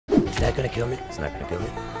that gonna kill me? It's not gonna kill me.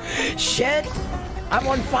 Shit! I'm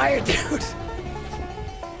on fire, dude!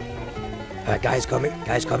 Guys coming,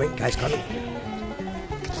 guys coming, guys coming.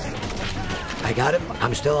 I got him.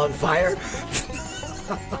 I'm still on fire.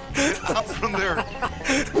 Up from there.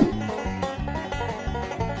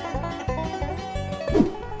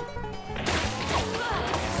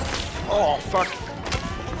 Oh, fuck.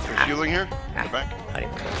 There's healing here. In the back.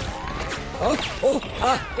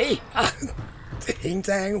 Hey. Ding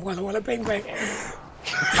dang, walla bang bang.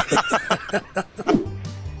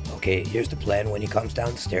 Okay, here's the plan. When he comes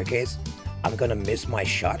down the staircase, I'm gonna miss my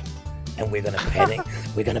shot, and we're gonna panic.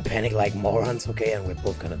 We're gonna panic like morons, okay? And we're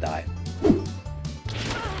both gonna die.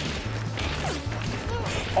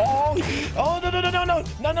 Oh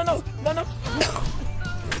no!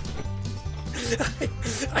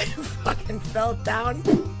 I fucking fell down.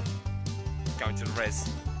 Going to the res.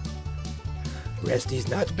 Rest these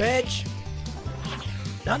nuts, bitch.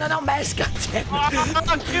 No, Mess, goddammit.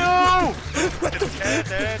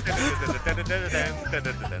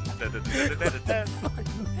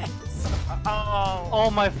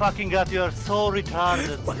 Oh my fucking god, you are so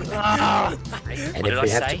retarded. And if we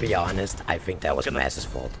have to be honest, I think that was Mass's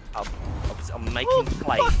fault. I'm making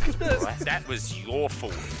play. Right? That was your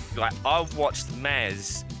fault. Like, I watched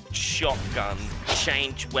Maz shotgun,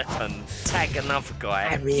 change weapon, tag another guy.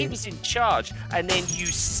 I mean, he was in charge, and then you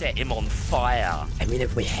set him on fire. I mean,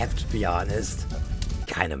 if we have to be honest,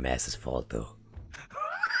 kind of Mass's fault though.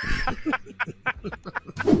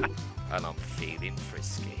 And I'm feeling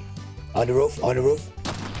frisky. On the roof, on the roof.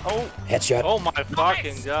 Oh, headshot. Oh my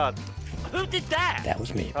fucking god. Who did that? That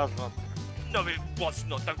was me. Hazmat. No, it was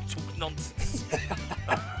not. Don't talk nonsense.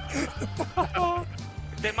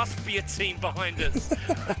 There must be a team behind us.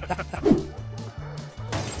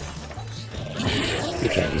 You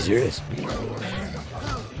can't be serious.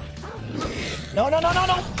 No!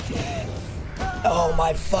 Oh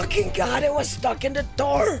my fucking god, it was stuck in the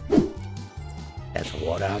door! That's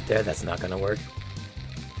water out there, that's not gonna work.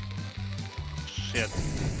 Shit.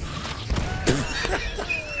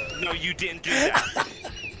 No, you didn't do that.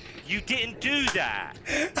 You didn't do that.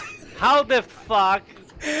 How the fuck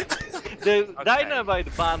the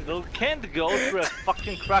dynamite bundle can't go through a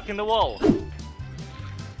fucking crack in the wall?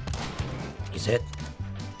 He's hit.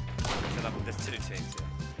 There's two teams here.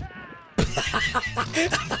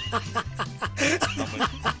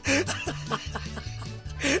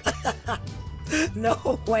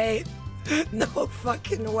 No way! No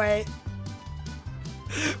fucking way!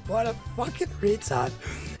 What a fucking retard!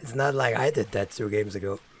 It's not like I did that 2 games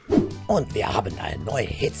ago. Und wir haben eine neue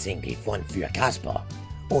Hit-Single für Kasper.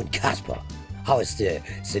 Und Kasper, how is the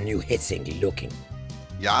new Hit-Single looking?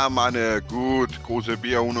 Ja, meine, gut. Große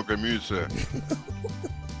Bier ohne Gemüse.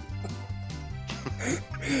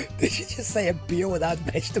 Did you just say a beer without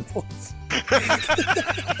vegetables?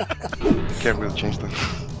 Can't really change that.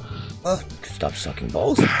 Stop sucking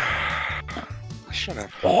balls. Shut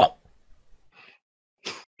up. Oh.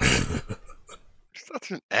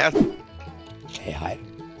 Such an ass. Hey, hi.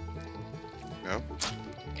 Yeah.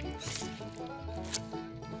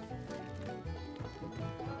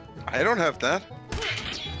 I don't have that.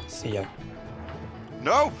 See ya.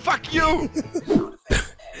 No, fuck you!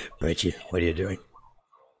 Richie, what are you doing?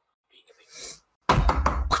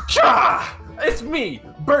 It's me,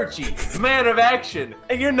 Birchie, man of action,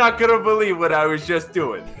 and you're not gonna believe what I was just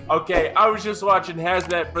doing. Okay, I was just watching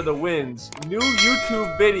Hazmat for the Win's new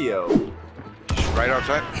YouTube video. Right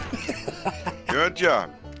outside. Good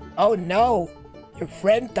job. Oh no! Your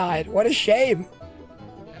friend died. What a shame.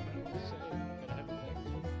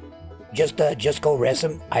 Just go res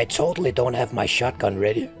him. I totally don't have my shotgun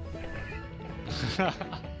ready.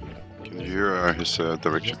 Can you hear his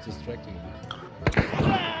direction?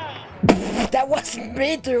 That wasn't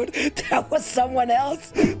me, dude. That was someone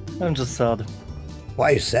else. I'm just sad. Why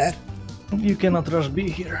are you sad? You cannot rush B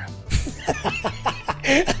here.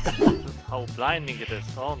 How blinding it is.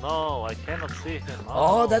 Oh no, I cannot see him.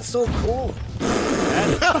 Oh, that's so cool.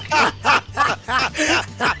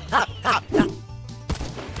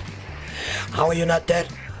 How are you not dead?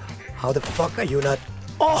 How the fuck are you not?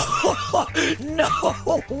 Oh,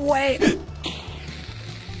 no way.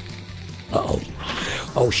 Uh-oh.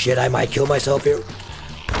 Oh shit, I might kill myself here.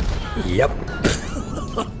 Yep.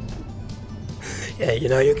 Yeah, you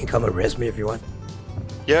know, you can come and arrest me if you want.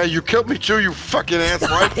 Yeah, you killed me too, you fucking ass,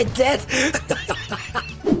 right? I did.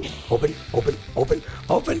 Open, open, open,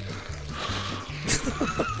 open.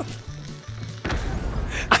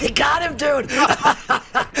 I got him, dude.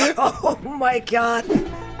 Oh my god.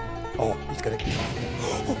 Oh, he's gonna.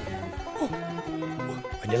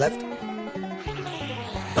 On your left.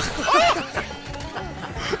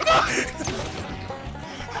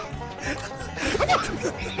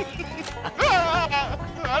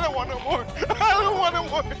 want no more. I don't want no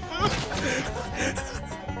more.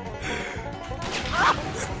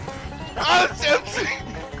 Oh, it's empty.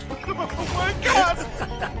 Oh my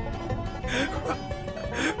god.